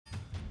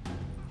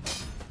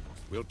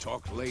We'll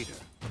talk later.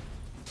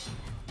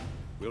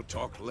 We'll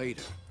talk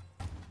later.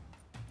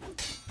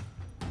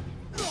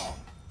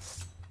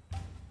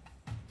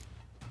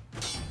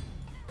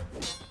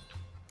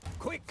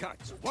 Quick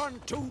cuts.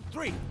 1, 2,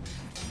 3. And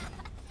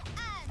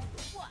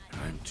one.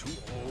 I'm too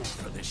old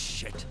for this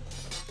shit.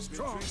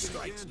 Strong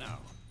strikes now.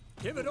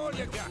 Give it all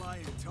you got.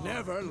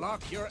 Never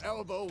lock your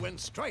elbow when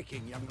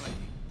striking, young lady.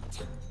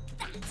 Slicing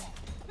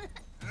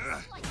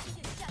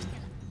your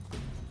jugular.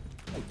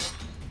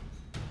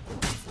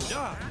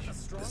 Dodge.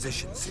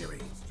 Position, Siri.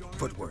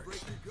 Footwork.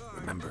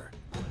 Remember.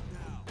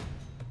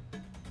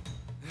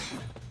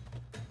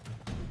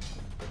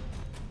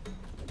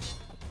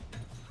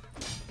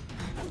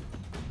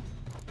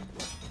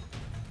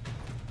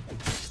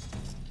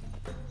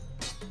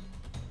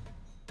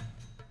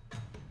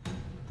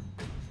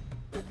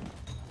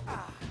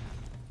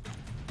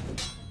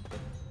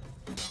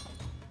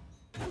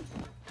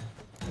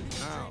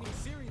 Now,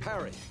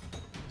 parry.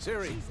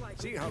 Siri,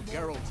 see how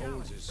Geralt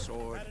holds his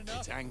sword,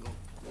 its angle?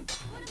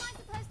 What am I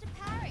supposed to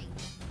parry?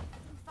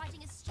 I'm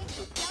fighting a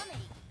stupid dummy.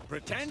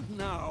 Pretend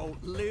now,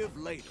 live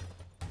later.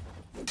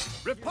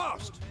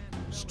 Riposte!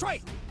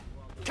 Strike!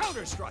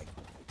 Counter-strike!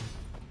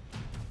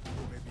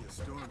 Maybe a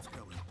storm's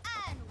coming.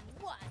 And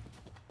one.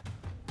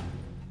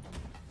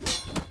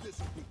 This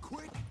will be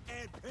quick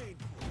and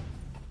painful.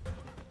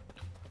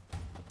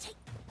 Take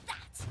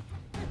that.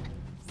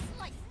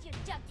 Sliced your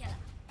jugular.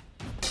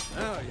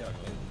 Now, young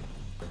lady,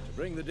 to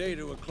bring the day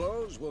to a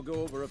close, we'll go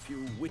over a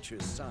few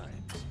witches'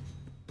 signs.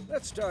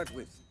 Let's start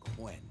with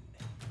Quen.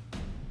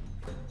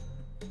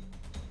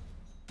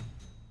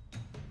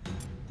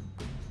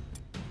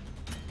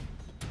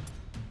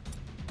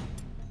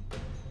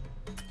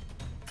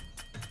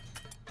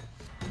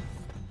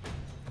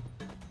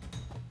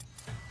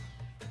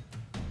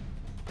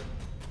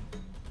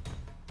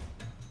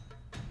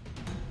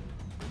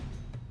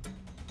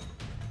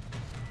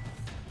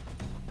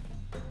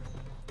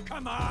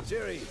 Come on,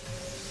 Siri.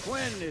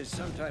 Quen is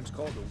sometimes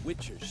called the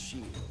Witcher's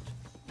Shield.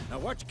 Now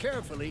watch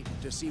carefully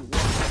to see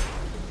what.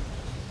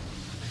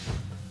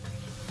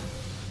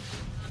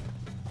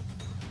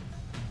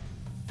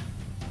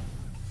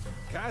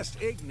 Cast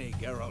Igni,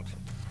 Geralt.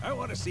 I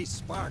want to see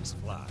sparks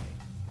fly.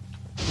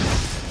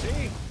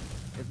 See?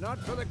 If not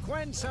for the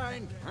Quen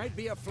sign, I'd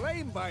be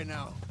aflame by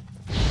now.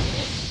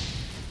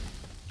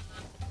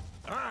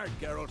 All right,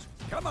 Geralt.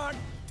 Come on.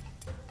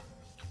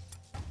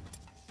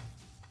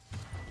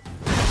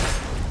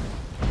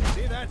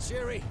 See that,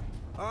 Siri?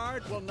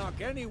 Art will knock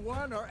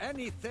anyone or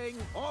anything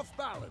off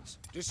balance.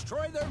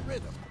 Destroy their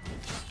rhythm.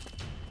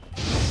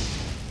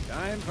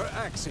 Time for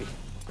Axie.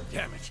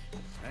 Damn it.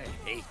 I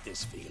hate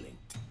this feeling.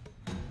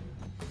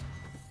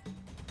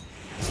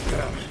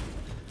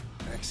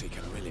 Axie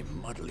can really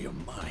muddle your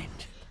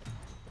mind.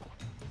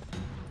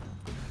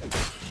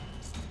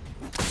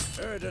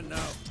 Erda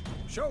now.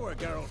 Show her,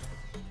 Geralt.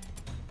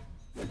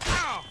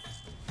 Ow!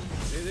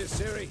 See this,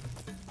 Siri?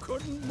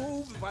 Couldn't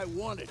move if I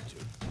wanted to.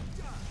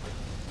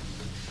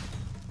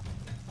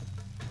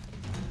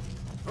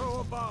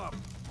 Throw a bomb.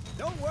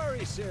 Don't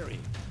worry, Siri.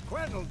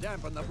 Quen will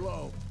dampen the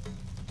blow.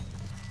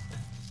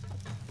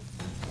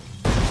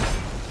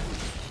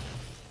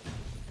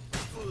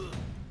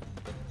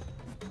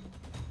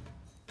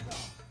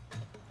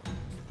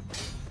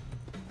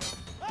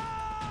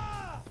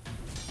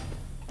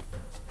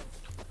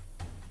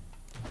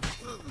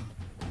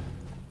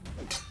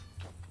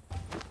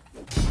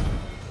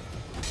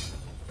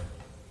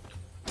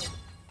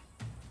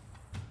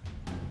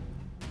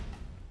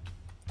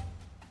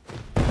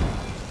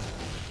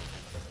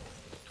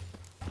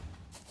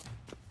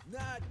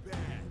 Not bad.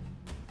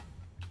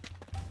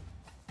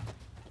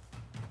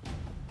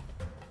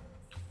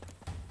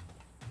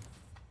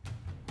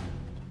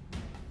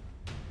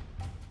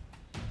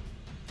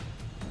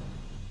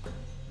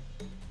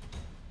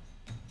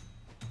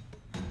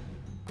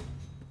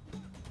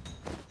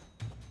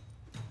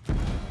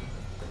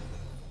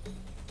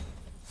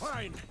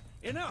 Fine.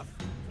 Enough.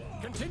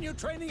 Continue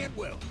training at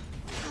will.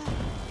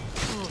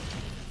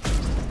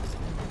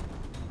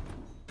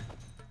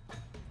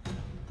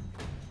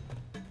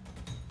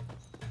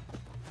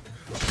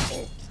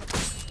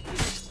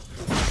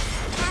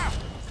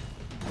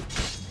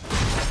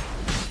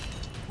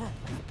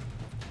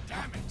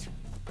 Damn it.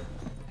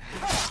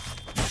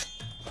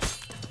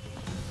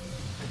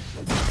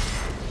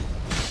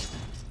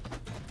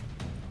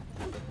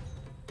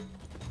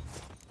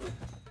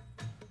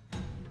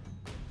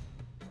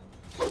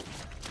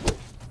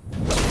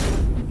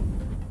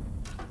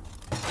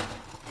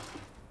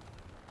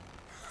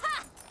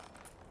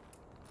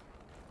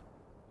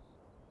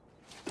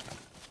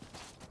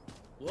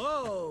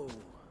 Whoa!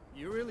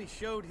 You really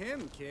showed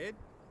him, kid.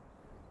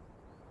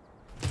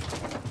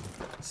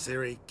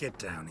 Siri, get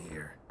down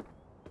here.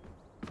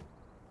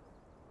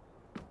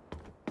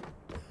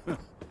 A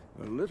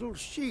little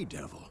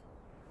she-devil.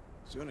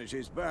 Soon as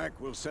she's back,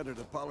 we'll set her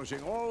to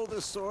polishing all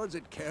the swords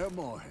at Kaer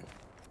Morhen.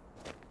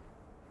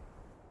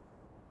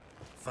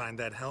 Find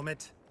that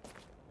helmet?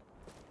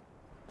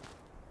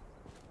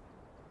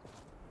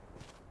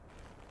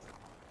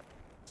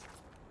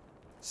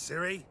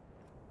 Siri,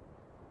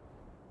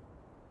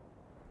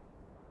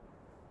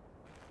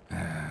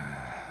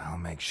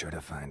 make sure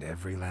to find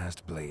every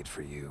last blade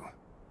for you.